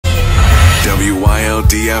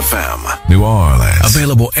WYLD-FM, New Orleans.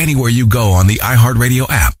 Available anywhere you go on the iHeartRadio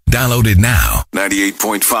app. Download it now.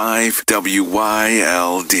 98.5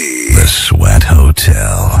 WYLD. The Sweat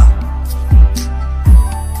Hotel.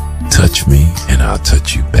 Touch me and I'll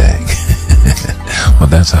touch you back. Well,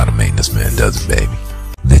 that's how the maintenance man does it, baby.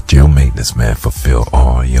 Let your maintenance man fulfill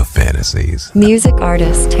all your fantasies. Music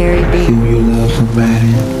artist Terry B. Feel you love somebody.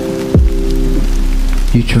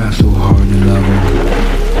 You try so hard to love them.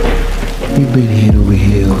 You've been head over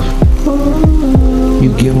heels. You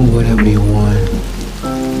give them whatever you want,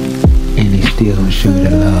 and they still don't show you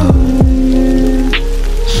the love.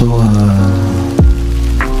 So,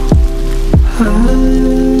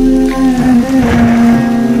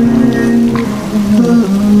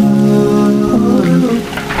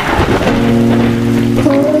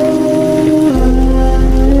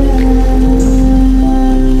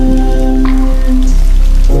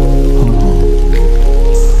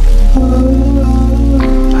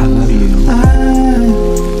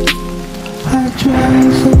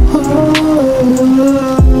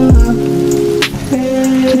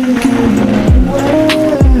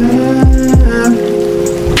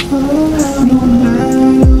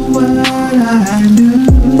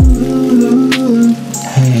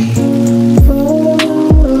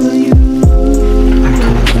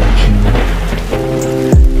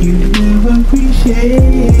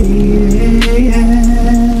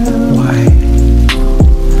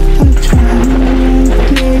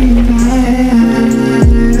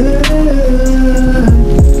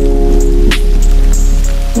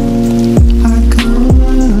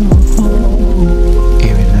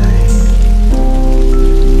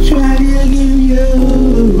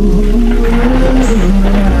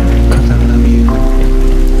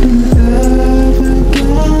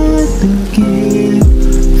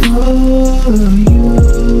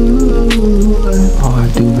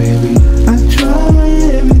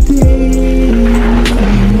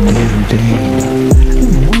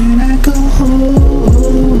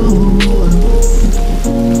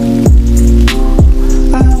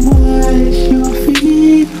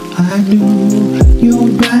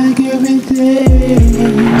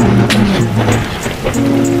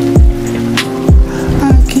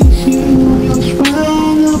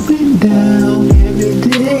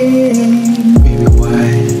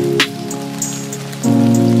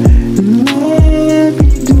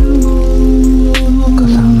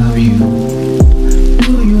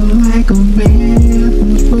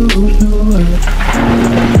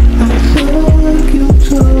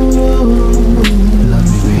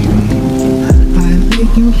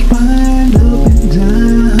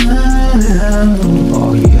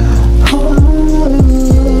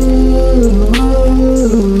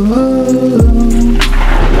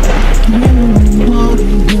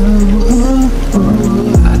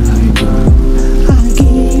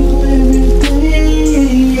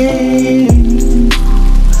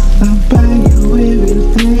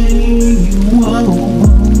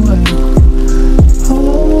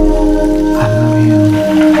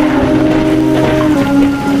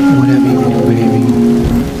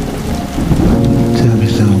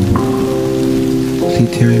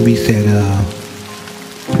 Terry B said,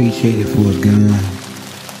 appreciate it for it's gone.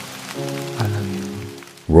 I love you.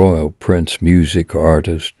 Royal Prince music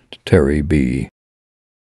artist Terry B.